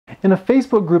In a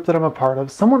Facebook group that I'm a part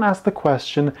of, someone asked the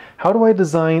question, how do I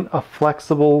design a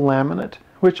flexible laminate?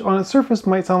 Which on its surface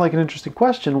might sound like an interesting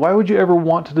question. Why would you ever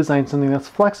want to design something that's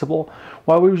flexible?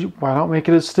 Why not make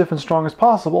it as stiff and strong as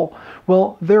possible?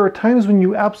 Well, there are times when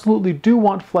you absolutely do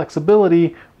want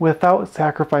flexibility without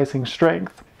sacrificing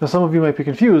strength. Now some of you might be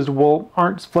confused, well,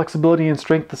 aren't flexibility and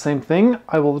strength the same thing?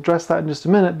 I will address that in just a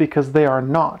minute because they are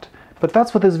not. But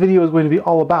that's what this video is going to be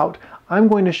all about. I'm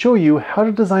going to show you how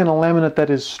to design a laminate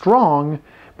that is strong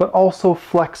but also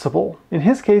flexible. In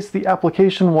his case, the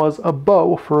application was a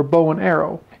bow for a bow and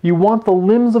arrow. You want the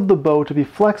limbs of the bow to be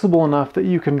flexible enough that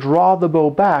you can draw the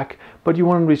bow back, but you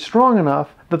want them to be strong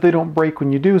enough that they don't break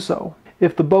when you do so.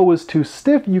 If the bow is too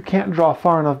stiff, you can't draw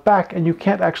far enough back and you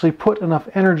can't actually put enough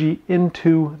energy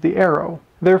into the arrow.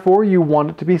 Therefore, you want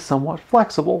it to be somewhat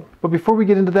flexible. But before we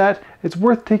get into that, it's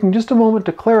worth taking just a moment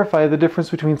to clarify the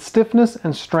difference between stiffness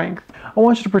and strength. I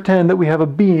want you to pretend that we have a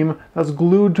beam that's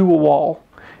glued to a wall.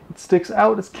 It sticks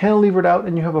out, it's cantilevered out,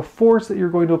 and you have a force that you're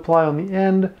going to apply on the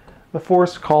end, the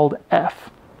force called F.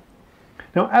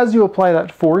 Now, as you apply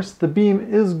that force, the beam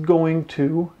is going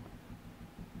to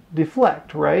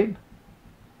deflect, right?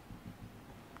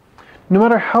 No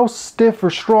matter how stiff or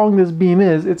strong this beam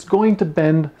is, it's going to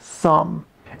bend some.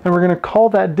 And we're going to call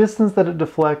that distance that it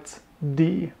deflects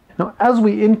D. Now, as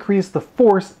we increase the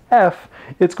force F,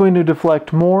 it's going to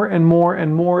deflect more and more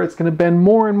and more. It's going to bend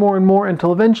more and more and more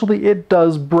until eventually it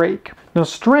does break. Now,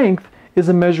 strength is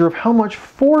a measure of how much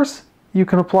force you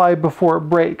can apply before it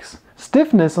breaks.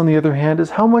 Stiffness, on the other hand,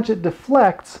 is how much it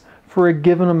deflects for a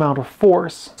given amount of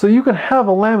force. So you can have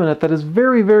a laminate that is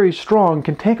very, very strong,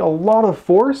 can take a lot of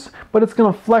force, but it's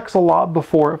going to flex a lot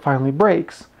before it finally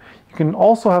breaks. You can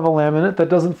also have a laminate that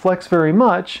doesn't flex very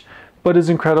much, but is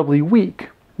incredibly weak.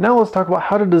 Now let's talk about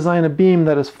how to design a beam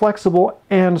that is flexible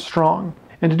and strong.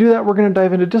 And to do that, we're going to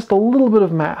dive into just a little bit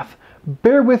of math.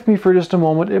 Bear with me for just a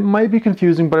moment. It might be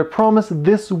confusing, but I promise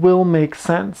this will make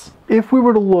sense. If we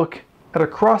were to look at a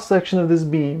cross-section of this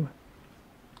beam,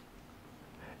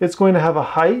 it's going to have a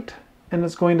height and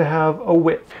it's going to have a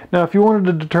width. Now, if you wanted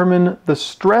to determine the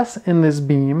stress in this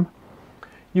beam,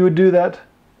 you would do that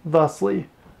thusly.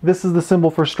 This is the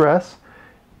symbol for stress,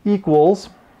 equals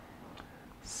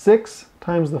 6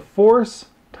 times the force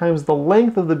times the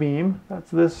length of the beam, that's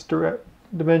this direct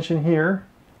dimension here,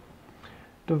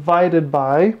 divided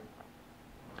by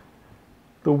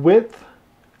the width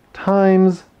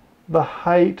times the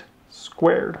height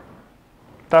squared.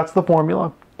 That's the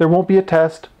formula. There won't be a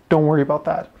test, don't worry about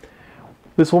that.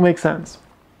 This will make sense.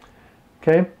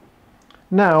 Okay?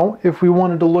 Now, if we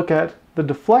wanted to look at the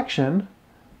deflection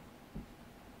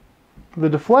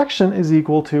is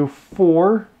equal to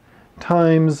 4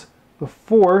 times the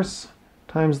force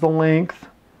times the length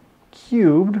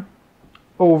cubed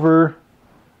over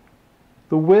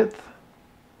the width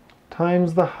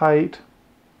times the height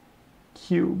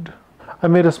cubed. I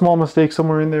made a small mistake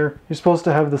somewhere in there. You're supposed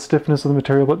to have the stiffness of the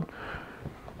material, but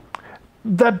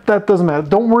that doesn't matter.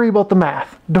 Don't worry about the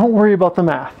math. Don't worry about the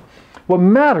math. What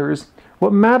matters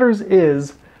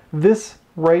is this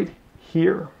right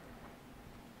here.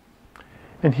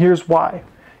 And here's why.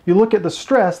 You look at the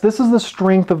stress, this is the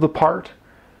strength of the part.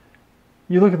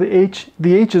 You look at the H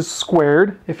is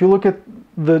squared. If you look at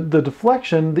the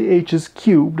deflection, the H is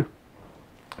cubed.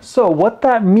 So what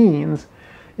that means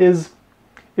is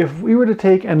if we were to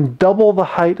take and double the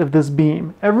height of this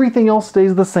beam, everything else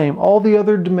stays the same. All the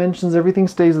other dimensions, everything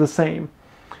stays the same.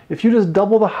 If you just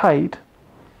double the height,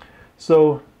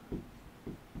 so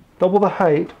double the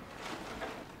height,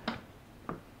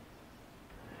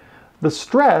 the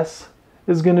stress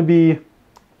is going to be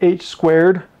H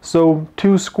squared, so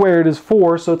 2 squared is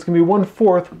 4, so it's going to be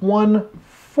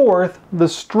 1/4 the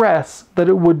stress that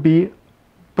it would be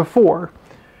before.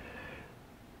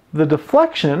 The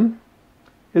deflection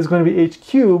is going to be H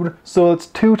cubed, so it's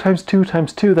 2 times 2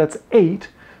 times 2, that's 8,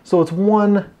 so it's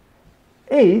 1/8,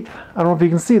 I don't know if you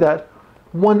can see that,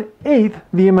 1/8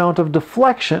 the amount of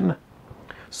deflection.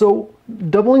 So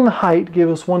doubling the height gave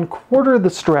us 1/4 the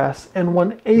stress and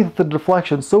 1/8 the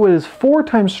deflection. So it is 4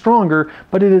 times stronger,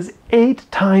 but it is 8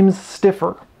 times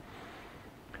stiffer.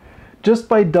 Just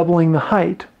by doubling the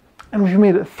height. And if you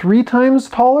made it 3 times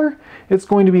taller, it's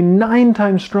going to be 9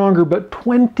 times stronger, but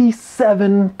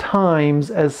 27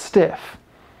 times as stiff.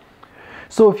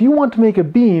 So if you want to make a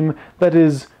beam that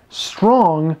is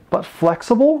strong but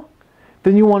flexible,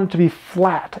 then you want it to be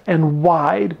flat and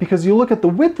wide, because you look at the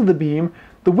width of the beam,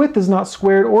 the width is not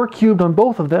squared or cubed on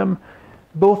both of them.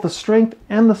 Both the strength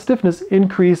and the stiffness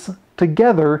increase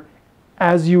together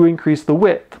as you increase the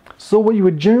width. So what you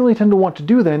would generally tend to want to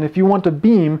do then, if you want a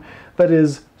beam that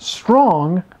is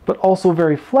strong but also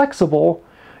very flexible,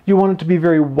 You want it to be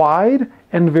very wide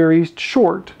and very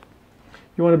short.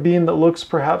 You want a beam that looks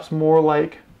perhaps more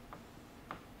like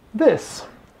this.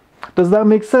 Does that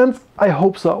make sense? I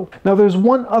hope so. Now there's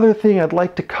one other thing I'd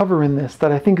like to cover in this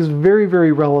that I think is very,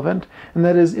 very relevant, and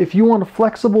that is if you want a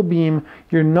flexible beam,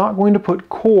 you're not going to put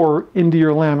core into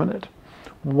your laminate.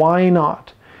 Why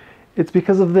not? It's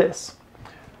because of this.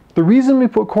 The reason we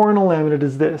put core in a laminate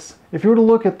is this. If you were to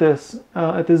look at this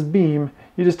beam,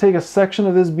 you just take a section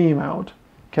of this beam out.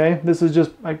 Okay, this is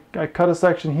just, I cut a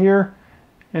section here,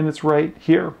 and it's right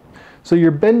here. So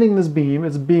you're bending this beam,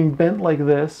 it's being bent like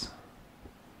this.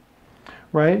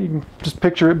 Right? You can just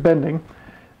picture it bending.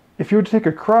 If you were to take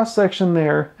a cross section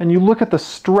there and you look at the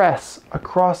stress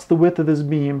across the width of this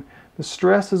beam, the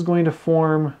stress is going to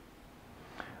form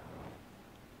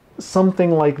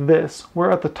something like this, where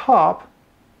at the top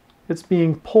it's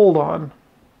being pulled on.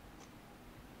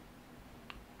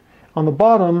 On the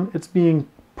bottom it's being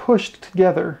pushed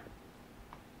together.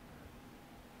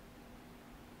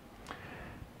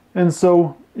 And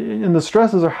the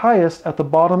stresses are highest at the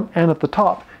bottom and at the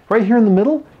top. Right here in the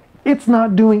middle, it's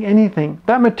not doing anything.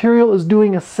 That material is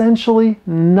doing essentially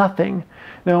nothing.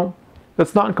 Now,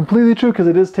 that's not completely true because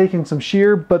it is taking some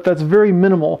shear, but that's very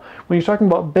minimal. When you're talking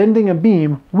about bending a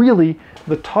beam, really,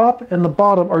 the top and the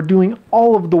bottom are doing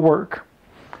all of the work.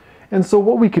 And so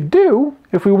what we could do,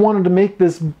 if we wanted to make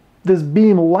this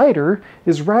beam lighter,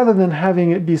 is rather than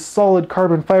having it be solid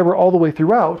carbon fiber all the way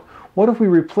throughout, what if we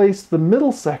replaced the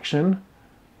middle section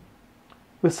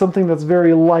with something that's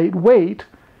very lightweight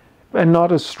and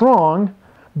not as strong,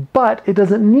 but it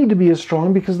doesn't need to be as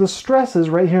strong because the stresses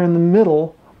right here in the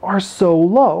middle are so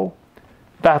low.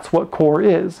 That's what core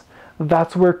is.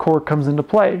 That's where core comes into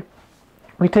play.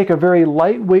 We take a very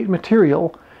lightweight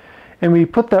material and we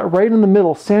put that right in the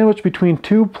middle, sandwiched between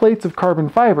two plates of carbon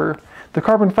fiber. The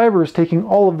carbon fiber is taking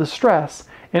all of the stress,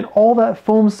 and all that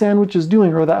foam sandwich is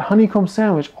doing, or that honeycomb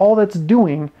sandwich, all that's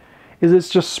doing is it's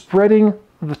just spreading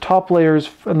the top layers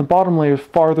and the bottom layers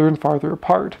farther and farther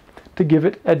apart to give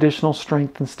it additional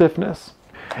strength and stiffness.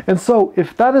 And so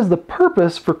if that is the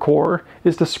purpose for core,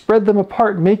 is to spread them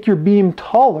apart, make your beam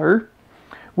taller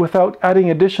without adding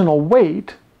additional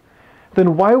weight,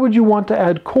 then why would you want to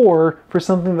add core for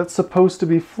something that's supposed to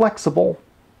be flexible?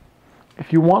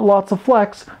 If you want lots of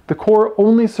flex, the core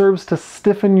only serves to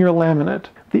stiffen your laminate.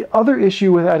 The other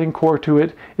issue with adding core to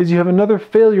it is you have another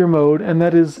failure mode, and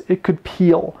that is it could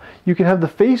peel. You can have the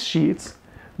face sheets.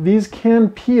 These can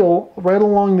peel right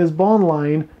along this bond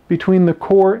line between the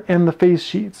core and the face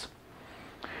sheets.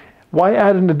 Why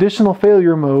add an additional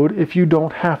failure mode if you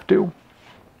don't have to?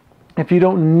 If you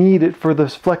don't need it for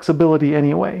this flexibility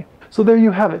anyway? So there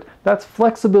you have it. That's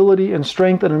flexibility and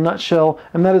strength in a nutshell,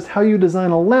 and that is how you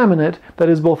design a laminate that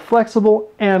is both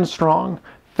flexible and strong.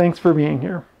 Thanks for being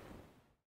here.